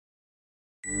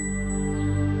Thanks,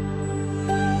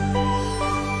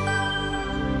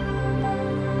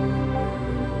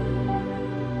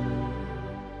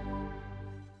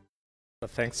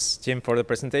 Jim, for the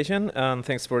presentation, and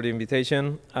thanks for the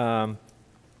invitation. My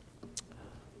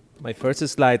first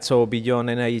slide, so beyond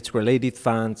NIH-related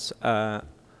funds,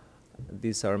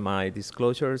 these are my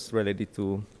disclosures related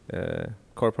to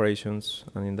corporations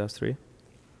and industry.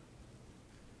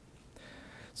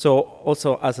 So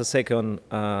also as a second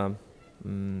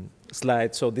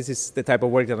slide, so this is the type of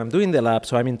work that I'm doing in the lab.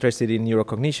 So I'm interested in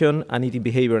neurocognition and eating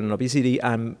behavior and obesity.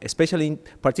 I'm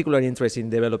particularly interested in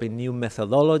developing new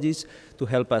methodologies to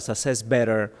help us assess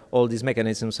better all these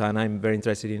mechanisms, and I'm very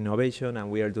interested in innovation, and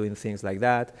we are doing things like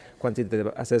that,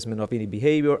 quantitative assessment of eating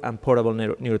behavior and portable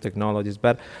neurotechnologies.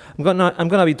 But I'm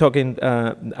gonna be talking,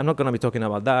 I'm not gonna be talking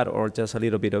about that, or just a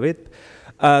little bit of it.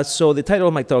 So the title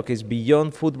of my talk is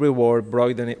Beyond Food Reward,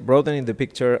 Broadening the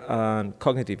Picture and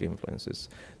Cognitive Influences.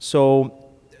 So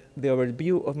the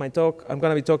overview of my talk, I'm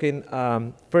going to be talking,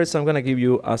 first I'm going to give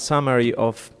you a summary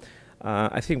of,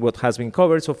 I think, what has been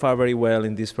covered so far very well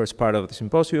in this first part of the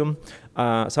symposium,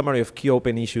 summary of key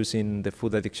open issues in the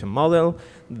food addiction model.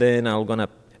 Then I'm going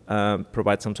to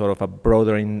provide some sort of a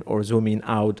broadening or zooming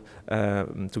out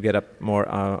to get a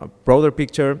more broader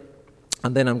picture.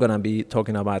 And then I'm going to be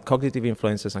talking about cognitive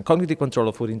influences and cognitive control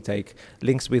of food intake,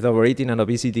 links with overeating and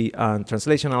obesity, and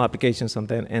translational applications, and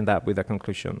then end up with a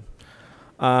conclusion.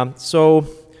 So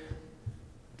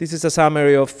this is a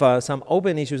summary of some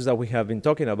open issues that we have been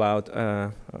talking about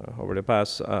over the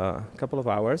past couple of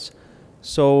hours.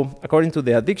 So according to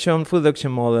the food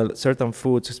addiction model, certain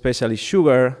foods, especially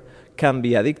sugar, can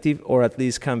be addictive, or at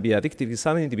least can be addictive in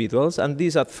some individuals. And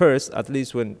these at first, at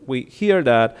least when we hear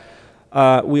that,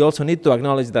 we also need to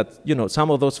acknowledge that, you know, some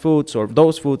of those foods or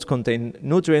those foods contain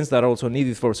nutrients that are also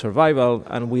needed for survival,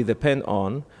 and we depend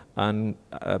on. And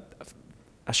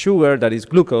a sugar, that is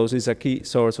glucose, is a key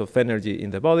source of energy in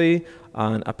the body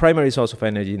and a primary source of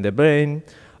energy in the brain.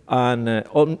 And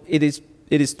it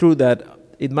is true that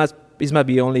it must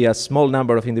be only a small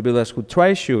number of individuals who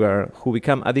try sugar who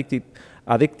become addicted,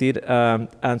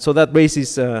 and so that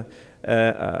raises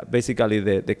basically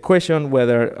the question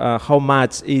whether how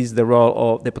much is the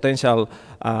role of the potential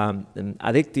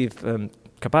addictive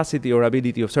capacity or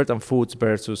ability of certain foods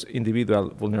versus individual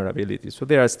vulnerability. So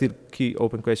there are still key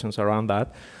open questions around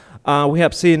that. We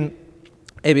have seen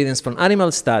evidence from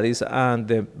animal studies, and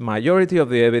the majority of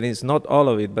the evidence, not all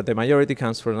of it, but the majority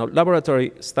comes from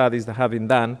laboratory studies that have been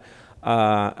done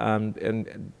and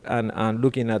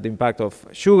looking at the impact of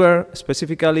sugar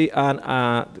specifically, and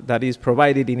that is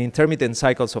provided in intermittent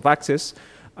cycles of access.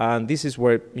 And this is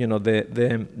where, you know,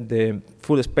 the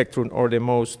full spectrum, or the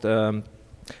most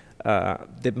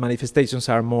the manifestations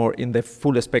are more in the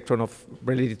full spectrum of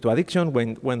related to addiction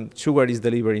when sugar is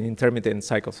delivered in intermittent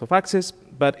cycles of access.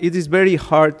 But it is very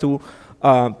hard to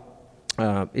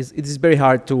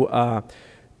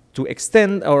to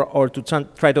extend or to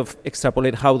try to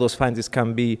extrapolate how those findings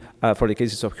can be for the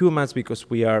cases of humans, because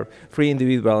we are free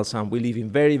individuals and we live in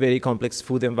very, very complex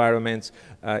food environments.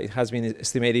 It has been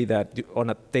estimated that on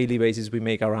a daily basis we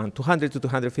make around 200 to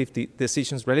 250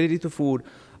 decisions related to food,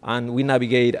 and we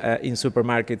navigate in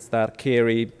supermarkets that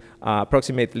carry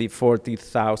approximately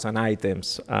 40,000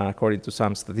 items, according to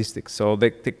some statistics. So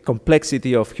the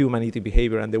complexity of human eating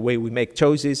behavior and the way we make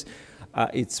choices,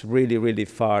 it's really, really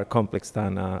far complex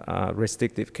than a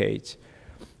restrictive cage.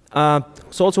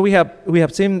 So also we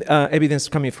have seen evidence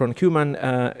coming from human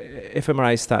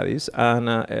fMRI studies, and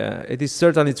it is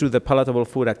certainly true that palatable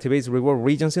food activates reward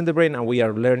regions in the brain, and we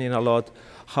are learning a lot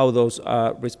how those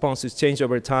responses change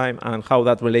over time and how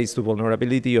that relates to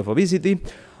vulnerability of obesity.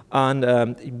 And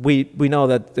we know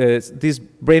that these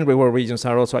brain reward regions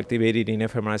are also activated in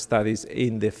fMRI studies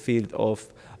in the field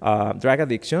of drug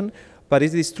addiction. But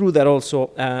it is true that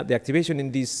also the activation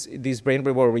in these brain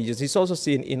reward regions is also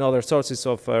seen in other sources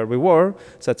of reward,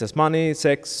 such as money,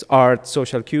 sex, art,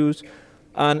 social cues.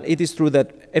 And it is true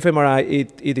that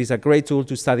fMRI, it is a great tool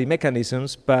to study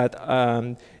mechanisms, but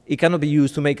it cannot be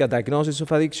used to make a diagnosis of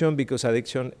addiction, because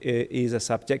addiction is a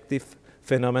subjective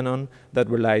phenomenon that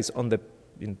relies on the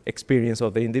experience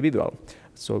of the individual.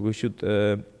 So we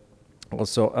should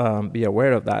also be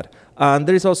aware of that. And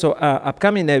there is also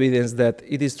upcoming evidence that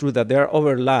it is true that there are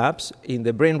overlaps in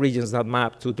the brain regions that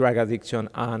map to drug addiction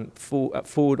and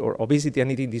food or obesity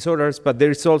and eating disorders, but there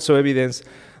is also evidence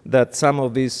that some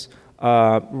of this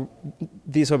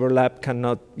overlap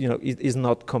cannot, is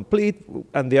not complete,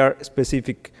 and there are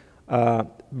specific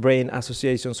brain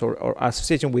associations or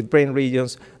association with brain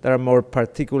regions that are more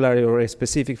particular or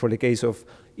specific for the case of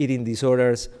eating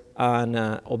disorders and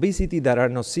obesity that are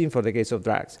not seen for the case of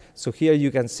drugs. So here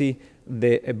you can see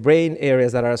the brain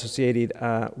areas that are associated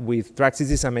with drugs.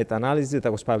 This is a meta-analysis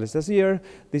that was published this year.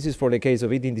 This is for the case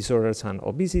of eating disorders and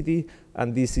obesity,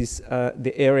 and this is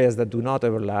the areas that do not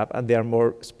overlap, and they are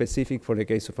more specific for the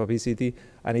case of obesity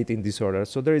and eating disorders.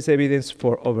 So there is evidence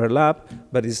for overlap,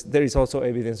 but there is also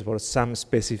evidence for some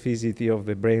specificity of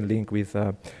the brain link with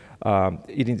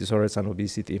eating disorders and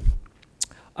obesity.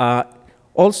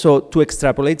 Also, to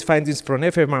extrapolate findings from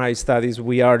fMRI studies,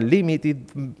 we are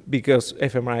limited because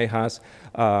fMRI has,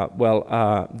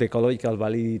 the ecological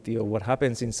validity of what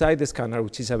happens inside the scanner,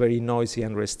 which is a very noisy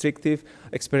and restrictive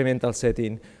experimental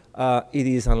setting. It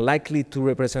is unlikely to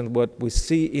represent what we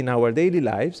see in our daily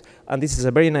lives, and this is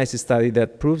a very nice study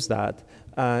that proves that.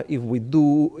 If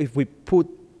we put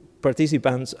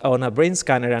participants on a brain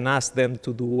scanner and ask them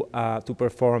to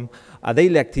perform a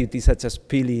daily activity such as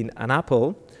peeling an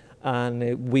apple,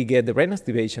 and we get the brain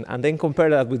activation, and then compare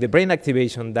that with the brain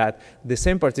activation that the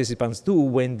same participants do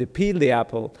when they peel the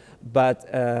apple, but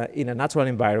in a natural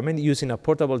environment using a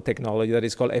portable technology that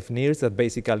is called FNIRS, that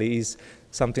basically is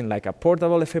something like a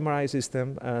portable fMRI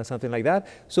system, something like that.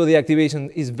 So the activation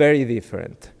is very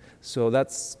different. So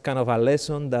that's kind of a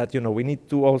lesson that we need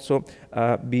to also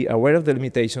be aware of the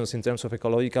limitations in terms of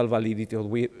ecological validity of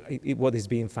what is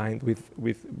being found with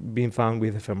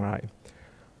fMRI.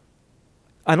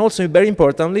 And also, very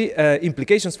importantly,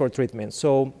 implications for treatment.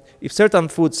 So if certain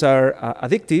foods are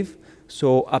addictive,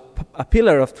 so a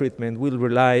pillar of treatment will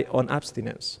rely on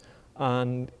abstinence.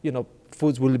 And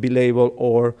foods will be labeled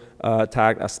or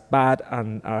tagged as bad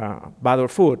and bad or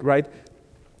food, right?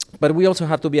 But we also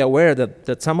have to be aware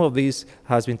that some of this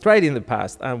has been tried in the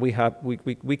past, and we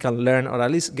can learn, or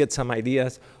at least get some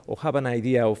ideas, or have an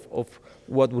idea of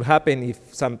what would happen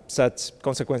if some such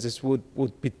consequences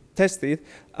would be tested.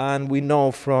 And we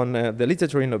know from the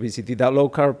literature in obesity that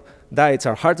low-carb diets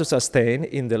are hard to sustain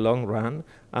in the long run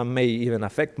and may even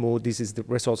affect mood. This is the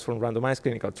results from randomized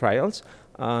clinical trials.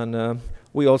 And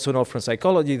we also know from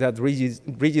psychology that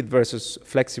rigid versus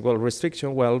flexible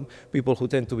restriction, well, people who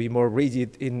tend to be more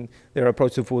rigid in their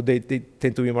approach to food, they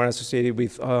tend to be more associated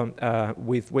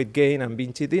with weight gain and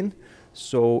binge eating.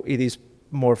 So it is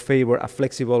more favor a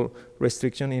flexible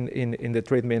restriction in the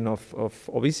treatment of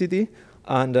obesity.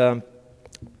 And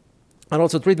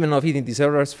also treatment of eating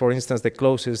disorders. For instance, the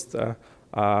closest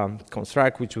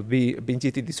construct, which would be binge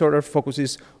eating disorder,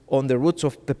 focuses on the roots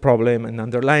of the problem and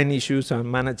underlying issues and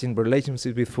managing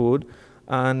relationships with food.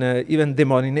 And even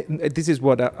this is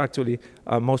what actually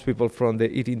most people from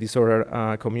the eating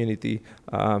disorder community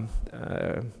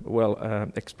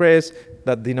express,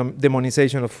 that the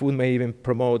demonization of food may even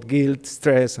promote guilt,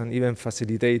 stress, and even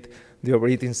facilitate the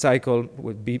overeating cycle,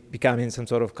 would be becoming some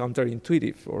sort of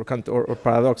counterintuitive or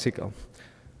paradoxical.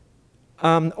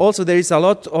 Also, there is a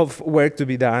lot of work to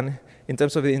be done in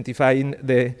terms of identifying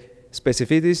the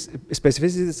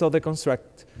specificities of the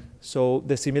construct. So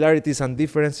the similarities and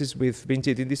differences with binge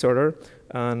eating disorder,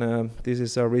 and this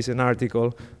is a recent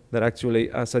article that actually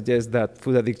suggests that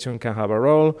food addiction can have a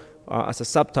role as a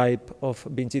subtype of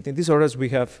binge eating disorders. We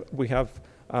have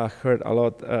heard a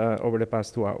lot over the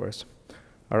past 2 hours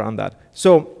around that.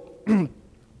 So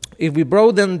if we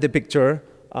broaden the picture,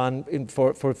 and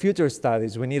for future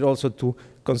studies, we need also to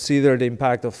consider the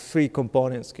impact of 3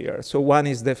 components here. So one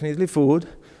is definitely food,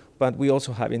 but we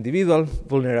also have individual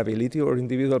vulnerability or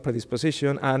individual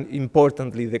predisposition, and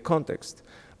importantly, the context.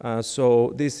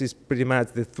 So this is pretty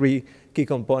much the 3 key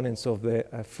components of the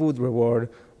food reward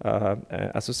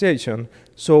association.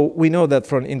 So we know that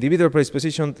from individual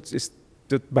predisposition,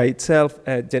 by itself,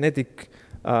 genetic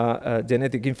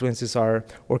influences are,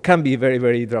 or can be, very,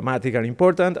 very dramatic and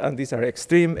important, and these are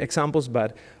extreme examples,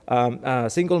 but a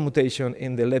single mutation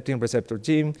in the leptin receptor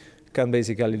gene can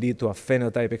basically lead to a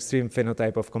phenotype, extreme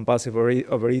phenotype of compulsive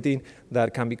overeating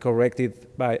that can be corrected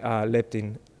by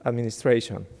leptin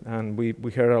administration. And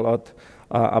we heard a lot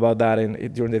about that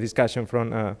during the discussion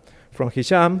from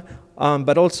Hisham,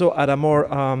 but also at a more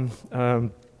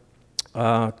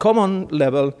common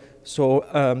level,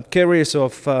 so carriers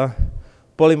of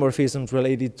polymorphisms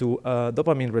related to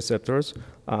dopamine receptors,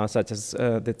 such as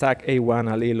the TAC-A1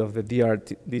 allele of the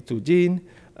DRD2 gene,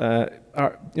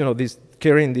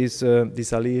 carrying this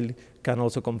allele can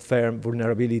also confirm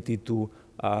vulnerability to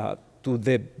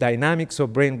the dynamics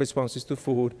of brain responses to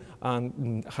food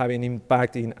and having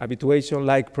impact in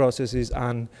habituation-like processes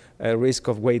and risk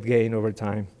of weight gain over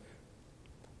time.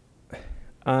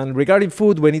 And regarding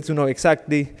food, we need to know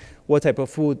exactly what type of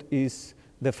food is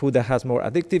the food that has more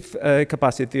addictive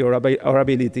capacity or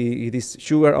ability. It is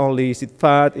sugar only, is it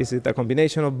fat, is it a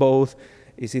combination of both,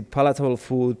 is it palatable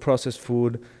food, processed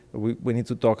food, we need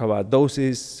to talk about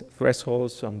doses,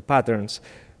 thresholds, and patterns.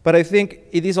 But I think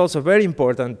it is also very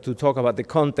important to talk about the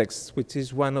context, which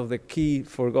is one of the key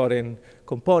forgotten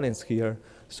components here.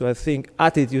 So I think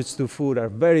attitudes to food are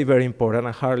very, very important.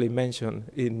 I hardly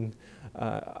mentioned in,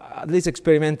 at least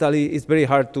experimentally, it's very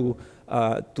hard to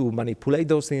manipulate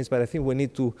those things, but I think we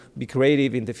need to be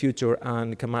creative in the future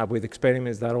and come up with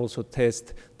experiments that also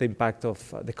test the impact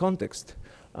of the context.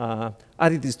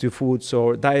 Attitudes to food,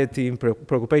 so dieting,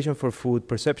 preoccupation for food,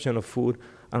 perception of food,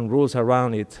 and rules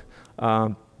around it.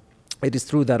 It is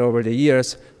true that over the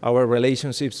years, our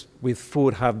relationships with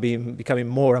food have been becoming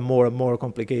more and more and more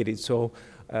complicated. So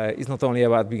it's not only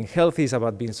about being healthy, it's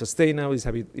about being sustainable, it's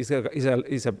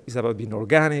about being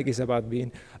organic, it's about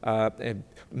being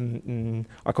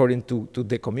according to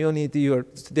the community. Or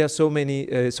there are so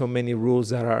many rules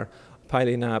that are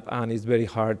piling up, and it's very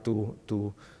hard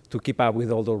to keep up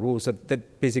with all the rules.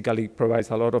 That basically provides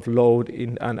a lot of load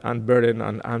and burden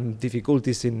and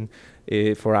difficulties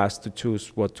for us to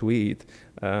choose what to eat,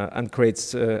 and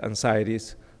creates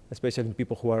anxieties, especially in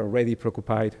people who are already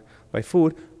preoccupied by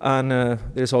food. And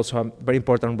there's also a very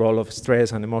important role of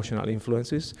stress and emotional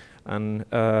influences, and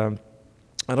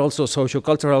also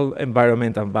social-cultural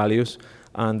environment and values,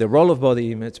 and the role of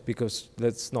body image, because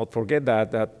let's not forget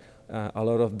that a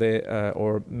lot of the,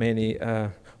 or many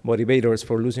motivators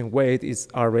for losing weight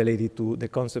are related to the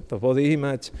concept of body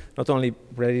image, not only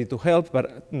related to health,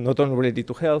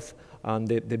 and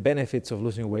the benefits of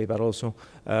losing weight, but also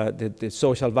the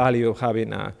social value of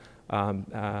having a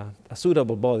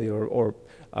suitable body or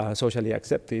socially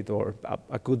accepted or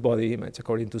a good body image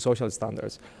according to social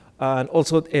standards. And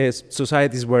also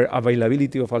societies where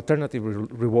availability of alternative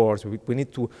rewards, we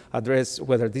need to address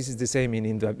whether this is the same in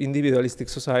individualistic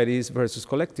societies versus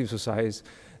collective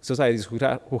societies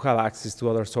who have access to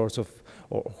other sorts of,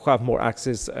 or who have more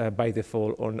access by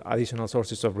default on additional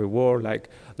sources of reward, like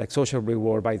social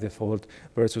reward by default,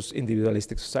 versus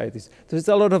individualistic societies. So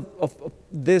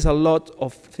there's a lot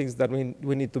of things that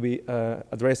we need to be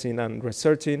addressing and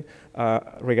researching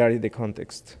regarding the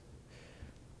context.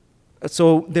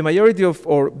 So the majority of,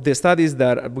 or the studies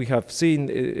that we have seen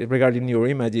regarding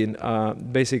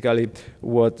neuroimaging, basically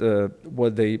what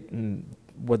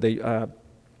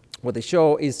they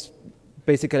show is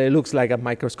basically looks like a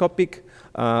microscopic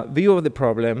view of the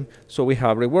problem. So we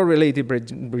have reward-related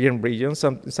brain regions,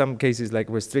 some cases like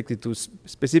restricted to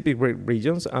specific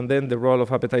regions, and then the role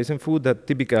of appetizing food that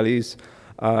typically is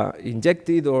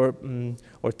injected or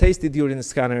tasted during the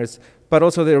scanners. But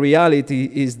also the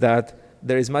reality is that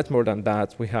there is much more than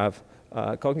that. We have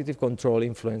cognitive control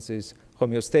influences,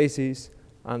 homeostasis,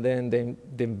 and then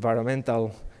the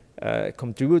environmental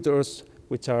contributors,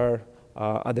 which are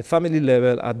at the family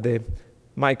level, at the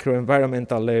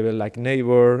microenvironmental level, like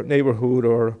neighborhood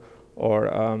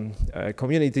or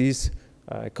communities,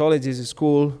 colleges,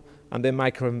 school, and then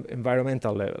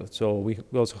microenvironmental level. So we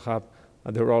also have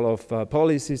the role of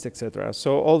policies, etc.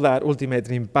 So all that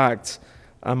ultimately impacts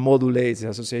and modulates the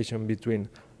association between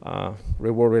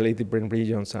reward-related brain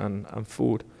regions and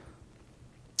food.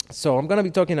 So I'm going to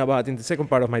be talking about, in the second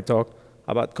part of my talk,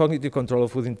 about cognitive control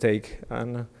of food intake,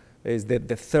 and is the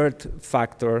third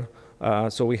factor.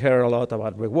 So we heard a lot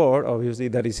about reward, obviously,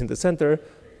 that is in the center,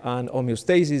 and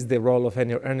homeostasis, the role of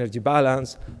energy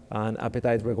balance and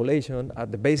appetite regulation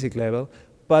at the basic level.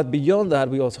 But beyond that,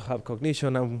 we also have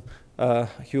cognition, and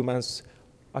humans,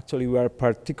 actually, we are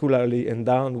particularly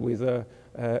endowed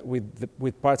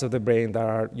with parts of the brain that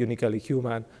are uniquely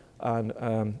human and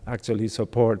actually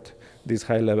support these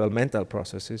high-level mental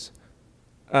processes.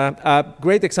 A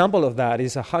great example of that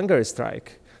is a hunger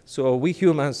strike. So we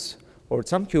humans, or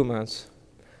some humans,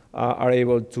 are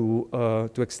able to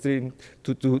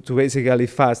basically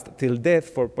fast till death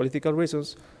for political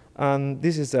reasons. And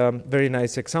this is a very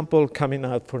nice example coming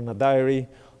out from a diary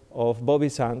of Bobby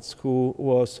Sands, who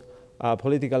was a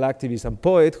political activist and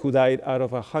poet who died out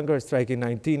of a hunger strike in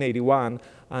 1981.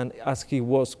 And as he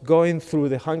was going through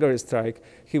the hunger strike,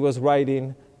 he was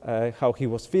writing how he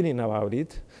was feeling about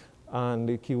it.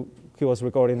 And he was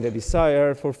recording the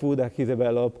desire for food that he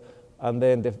developed, and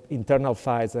then the internal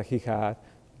fights that he had.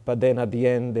 But then at the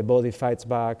end, the body fights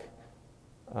back,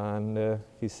 and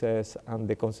he says, and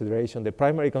the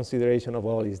primary consideration of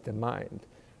all is the mind.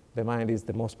 The mind is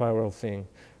the most powerful thing.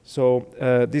 So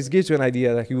this gives you an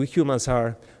idea that we humans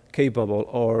are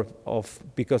capable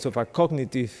because of a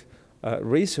cognitive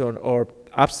reason or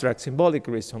abstract symbolic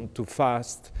reason to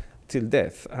fast till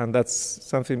death. And that's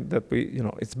something that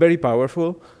it's very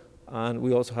powerful, and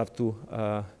we also have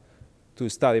to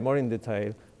study more in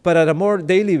detail. But at a more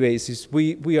daily basis,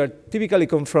 we are typically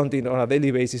confronting on a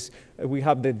daily basis, we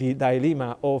have the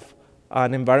dilemma of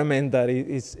an environment that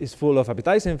is full of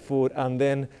appetizing food, and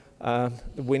then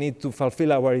we need to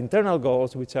fulfill our internal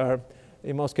goals, which are,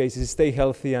 in most cases, stay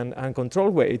healthy and control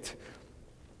weight.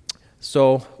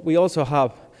 So we also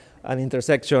have an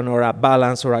intersection or a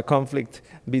balance or a conflict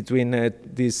between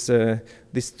these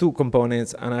two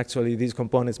components, and actually these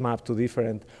components map to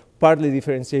different, partly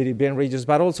differentiated brain regions,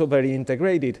 but also very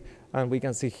integrated. And we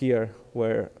can see here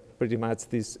where pretty much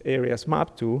these areas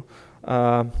map to.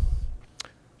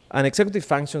 And executive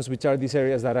functions, which are these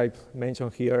areas that I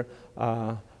mentioned here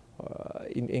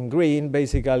in green,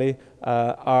 basically,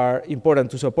 are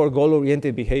important to support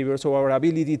goal-oriented behavior. So our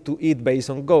ability to eat based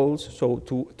on goals, so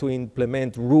to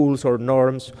implement rules or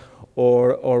norms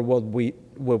or what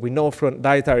we know from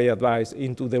dietary advice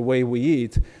into the way we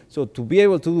eat. So to be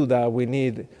able to do that, we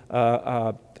need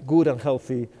good and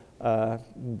healthy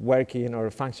working or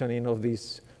functioning of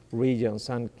these regions.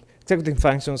 And executive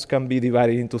functions can be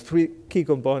divided into three key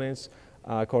components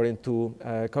according to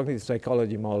cognitive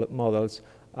psychology models.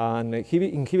 And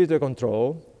inhibitor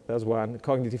control, that's one,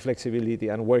 cognitive flexibility,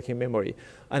 and working memory.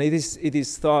 And it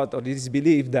is thought, or it is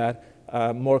believed, that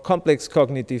more complex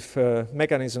cognitive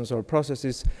mechanisms or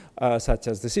processes, such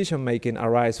as decision-making,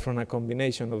 arise from a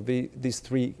combination of these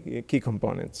three key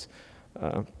components.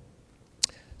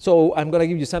 So I'm going to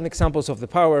give you some examples of the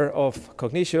power of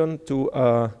cognition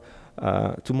to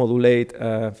modulate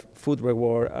food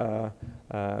reward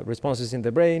responses in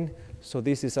the brain. So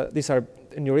these are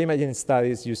neuroimaging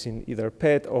studies using either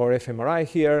PET or fMRI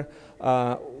here,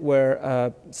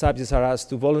 where subjects are asked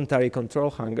to voluntarily control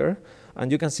hunger.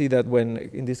 And you can see that when,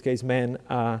 in this case, men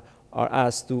are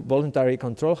asked to voluntarily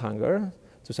control hunger,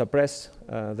 to suppress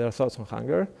their thoughts on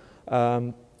hunger.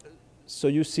 So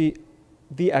you see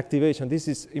deactivation. This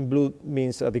is in blue,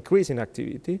 means a decrease in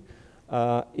activity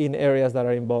in areas that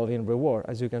are involved in reward,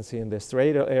 as you can see in the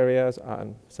striatal areas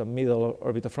and some middle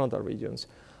orbitofrontal regions.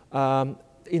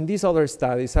 In these other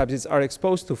studies, subjects are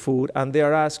exposed to food, and they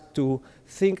are asked to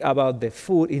think about the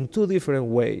food in two different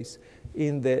ways.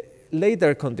 In the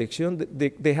later condition,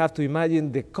 they have to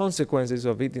imagine the consequences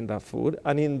of eating that food,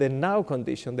 and in the now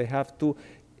condition, they have to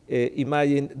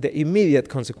imagine the immediate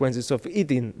consequences of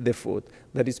eating the food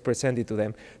that is presented to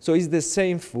them. So it's the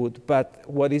same food, but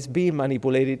what is being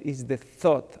manipulated is the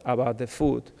thought about the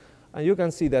food. And you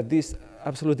can see that this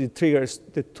absolutely triggers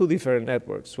the two different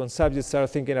networks. When subjects start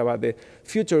thinking about the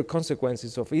future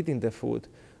consequences of eating the food,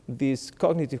 these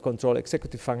cognitive control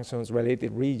executive functions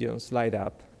related regions light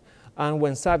up. And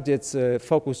when subjects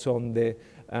focus on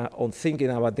thinking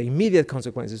about the immediate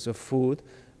consequences of food,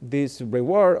 this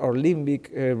reward or limbic,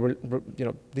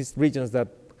 these regions that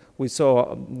we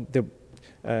saw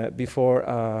before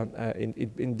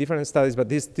in different studies, but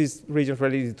these regions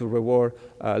related to reward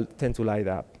tend to light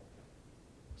up.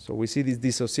 So we see this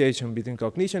dissociation between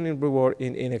cognition and reward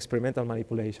in experimental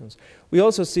manipulations. We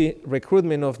also see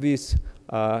recruitment of these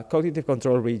cognitive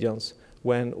control regions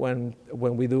when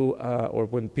we do, or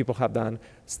when people have done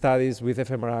studies with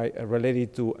fMRI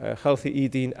related to healthy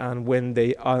eating, and when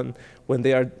they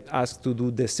are asked to do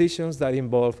decisions that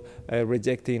involve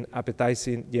rejecting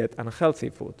appetizing yet unhealthy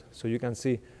food. So you can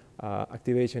see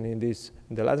activation in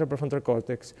the lateral prefrontal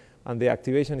cortex, and the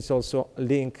activation is also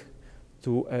linked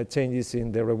to changes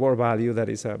in the reward value, that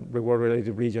is a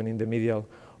reward-related region in the medial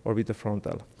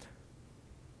orbitofrontal.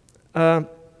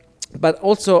 But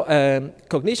also,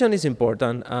 cognition is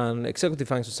important, and executive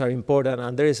functions are important,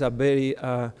 and there is a very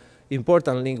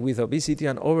important link with obesity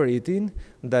and overeating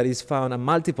that is found at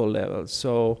multiple levels.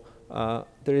 So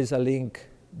there is a link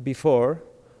before.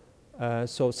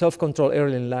 So self-control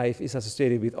early in life is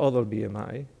associated with adult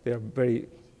BMI.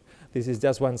 This is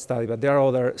just one study, but there are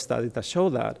other studies that show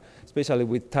that, especially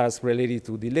with tasks related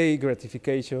to delayed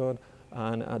gratification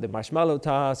and the marshmallow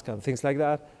task and things like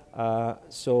that.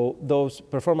 So those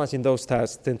performance in those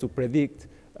tasks tend to predict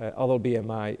adult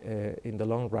BMI in the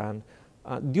long run.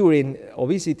 During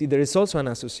obesity, there is also an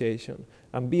association,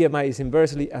 and BMI is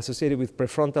inversely associated with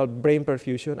prefrontal brain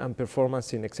perfusion and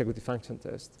performance in executive function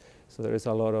tests. So there is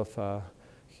a lot of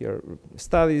here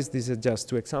studies. These are just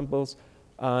two examples.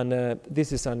 And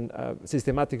this is a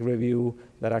systematic review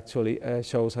that actually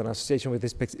shows an association with the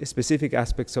specific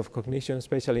aspects of cognition,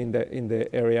 especially in the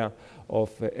area of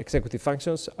executive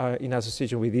functions, in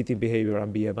association with eating behavior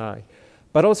and BMI.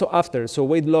 But also after, so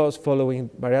weight loss following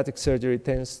bariatric surgery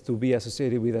tends to be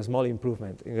associated with a small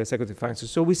improvement in executive functions.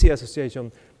 So we see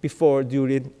association before,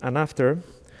 during, and after.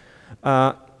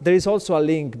 There is also a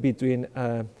link between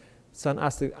some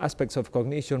aspects of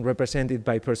cognition represented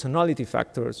by personality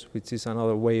factors, which is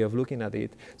another way of looking at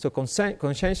it. So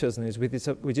conscientiousness,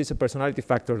 which is a personality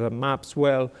factor that maps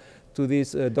well to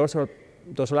this dorsal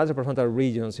dorsolateral prefrontal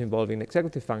regions involved in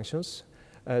executive functions.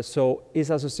 So it's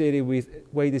associated with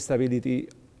weight stability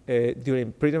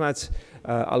during pretty much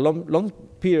long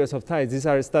periods of time. These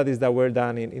are studies that were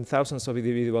done in thousands of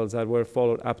individuals that were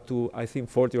followed up to, I think,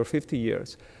 40 or 50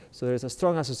 years. So there's a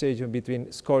strong association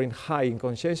between scoring high in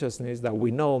conscientiousness that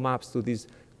we know maps to these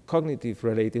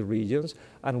cognitive-related regions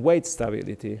and weight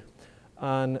stability.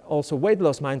 And also weight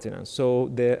loss maintenance. So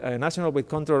the National Weight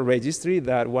Control Registry,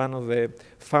 that one of the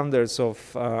founders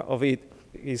of it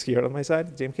is here on my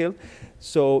side, Jim Hill.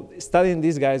 So studying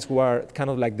these guys who are kind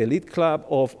of like the elite club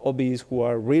of obese, who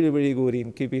are really, really good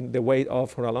in keeping the weight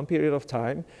off for a long period of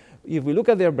time. If we look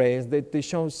at their brains, they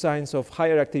show signs of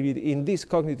higher activity in these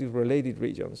cognitive-related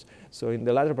regions. So in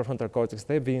the lateral prefrontal cortex,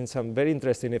 there have been some very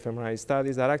interesting fMRI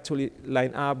studies that actually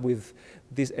line up with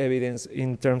this evidence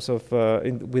in terms of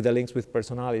with the links with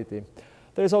personality.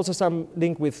 There is also some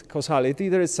link with causality.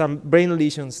 There is some brain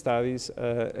lesion studies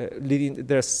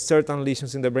there are certain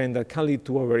lesions in the brain that can lead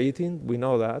to overeating. We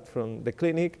know that from the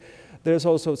clinic. There's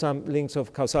also some links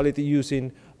of causality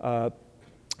using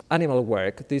animal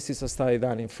work. This is a study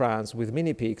done in France with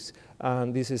mini pigs,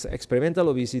 and this is experimental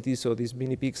obesity. So these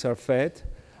mini pigs are fed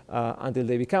until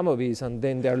they become obese, and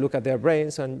then they look at their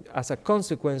brains, and as a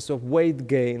consequence of weight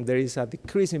gain, there is a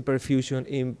decrease in perfusion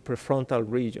in prefrontal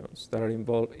regions that are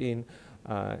involved in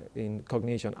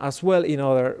cognition, as well in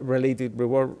other related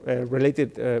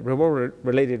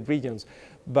reward-related regions.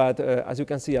 But as you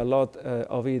can see, a lot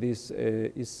of it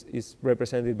is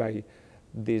represented by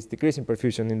this decrease in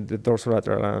perfusion in the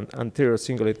dorsolateral and anterior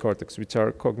cingulate cortex, which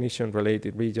are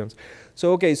cognition-related regions.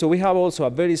 So, okay, so we have also a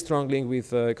very strong link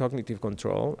with cognitive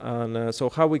control, and so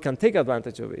how we can take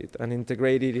advantage of it and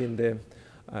integrate it in the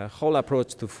whole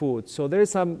approach to food. So there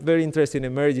is some very interesting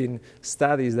emerging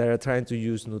studies that are trying to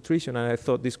use nutrition, and I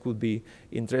thought this could be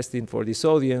interesting for this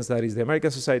audience, that is the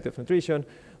American Society of Nutrition.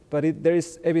 But there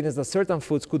is evidence that certain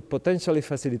foods could potentially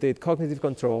facilitate cognitive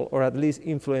control, or at least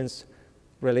influence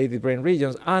related brain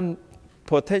regions, and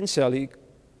potentially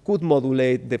could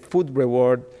modulate the food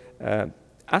reward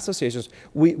associations.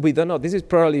 We don't know. This is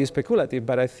probably speculative,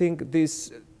 but I think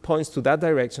this points to that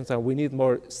direction, and we need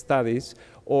more studies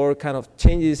or kind of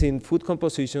changes in food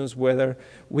compositions, whether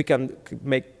we can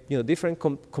make different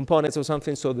components or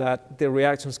something so that the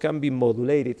reactions can be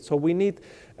modulated. So we need,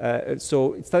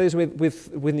 so studies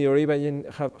with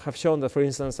neuroimaging have shown that, for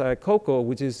instance, cocoa,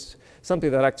 which is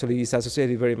something that actually is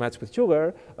associated very much with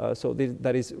sugar, so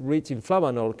that is rich in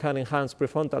flavanol, can enhance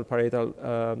prefrontal parietal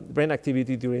brain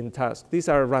activity during tasks. These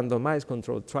are randomized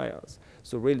controlled trials,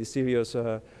 so really serious,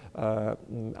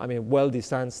 I mean,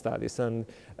 well-designed studies.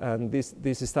 And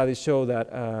these studies show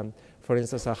that, for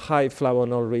instance, a high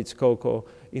flavanol-rich cocoa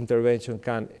intervention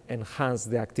can enhance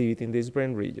the activity in these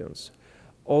brain regions.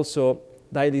 Also,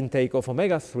 diet intake of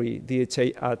omega-3,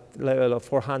 DHA at level of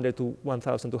 400 to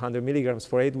 1,200 milligrams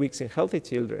for 8 weeks in healthy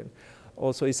children,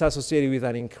 also is associated with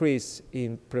an increase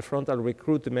in prefrontal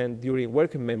recruitment during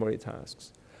working memory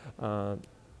tasks.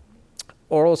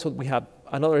 Or also we have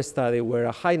another study where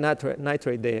a high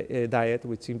nitrate diet,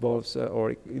 which involves,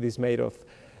 or it is made of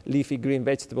leafy green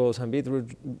vegetables and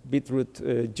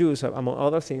beetroot juice, among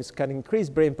other things, can increase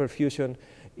brain perfusion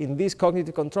in these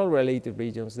cognitive control-related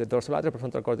regions, the dorsolateral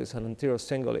prefrontal cortex and anterior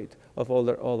cingulate of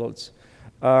older adults.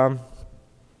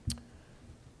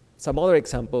 Some other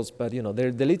examples, but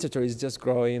the literature is just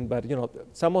growing. But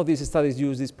some of these studies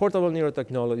use these portable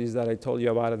neurotechnologies that I told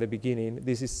you about at the beginning.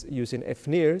 This is using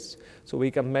FNIRS, so we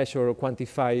can measure or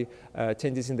quantify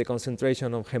changes in the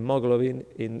concentration of hemoglobin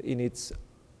in its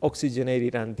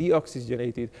oxygenated and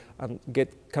deoxygenated, and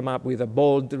come up with a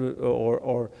bold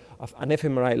or an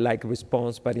fMRI-like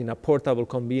response, but in a portable,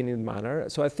 convenient manner.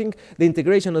 So I think the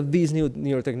integration of these new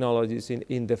neurotechnologies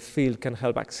in the field can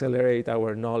help accelerate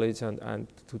our knowledge and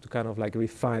to kind of like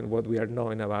refine what we are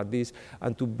knowing about this,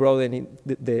 and to broaden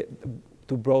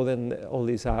to broaden all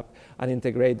this up and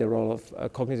integrate the role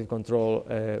of cognitive control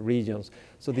regions.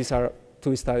 So these are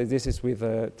two studies. This is with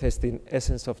testing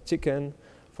essence of chicken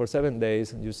for 7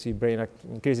 days, and you see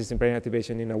increases in brain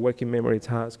activation in a working memory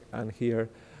task, and here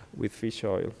with fish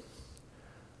oil.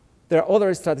 There are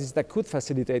other strategies that could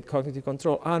facilitate cognitive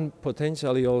control and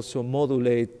potentially also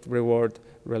modulate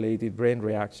reward-related brain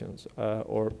reactions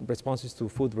or responses to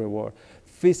food reward.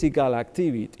 Physical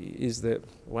activity is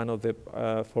one of the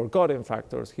forgotten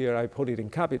factors. Here I put it in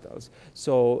capitals.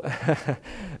 So,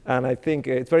 and I think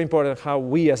it's very important how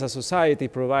we as a society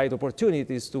provide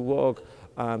opportunities to walk,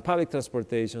 public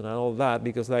transportation and all that,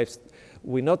 because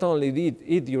we not only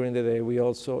eat during the day, we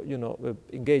also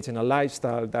engage in a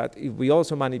lifestyle that if we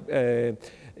also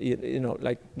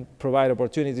like provide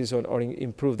opportunities or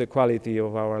improve the quality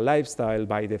of our lifestyle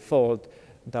by default,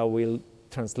 that will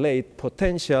translate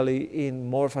potentially in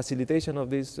more facilitation of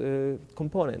this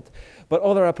component. But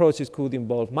other approaches could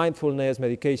involve mindfulness,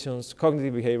 medications,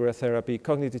 cognitive behavioral therapy,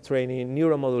 cognitive training,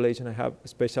 neuromodulation. I have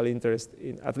special interest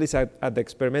in, at least at the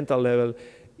experimental level,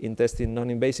 in testing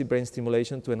non-invasive brain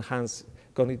stimulation to enhance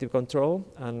cognitive control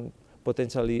and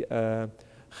potentially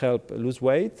help lose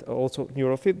weight, also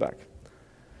neurofeedback.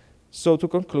 So to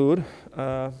conclude,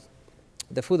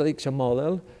 the food addiction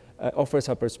model offers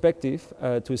a perspective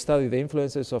to study the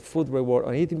influences of food reward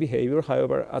on eating behavior.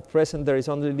 However, at present, there is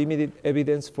only limited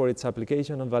evidence for its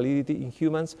application and validity in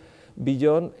humans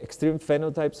beyond extreme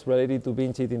phenotypes related to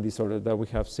binge eating disorder that we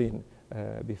have seen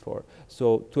before.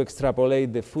 So to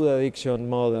extrapolate the food addiction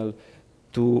model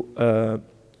to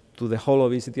the whole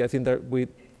obesity, I think that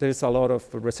there's a lot of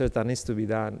research that needs to be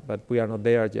done, but we are not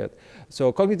there yet.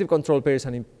 So cognitive control plays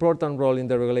an important role in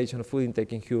the regulation of food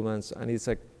intake in humans, and it's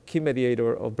a key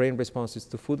mediator of brain responses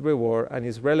to food reward, and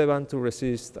is relevant to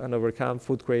resist and overcome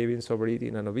food cravings,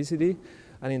 overeating, and obesity.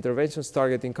 And interventions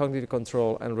targeting cognitive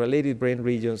control and related brain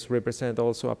regions represent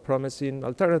also a promising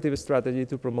alternative strategy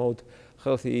to promote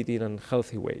healthy eating and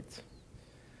healthy weight.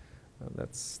 And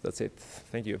that's it.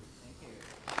 Thank you.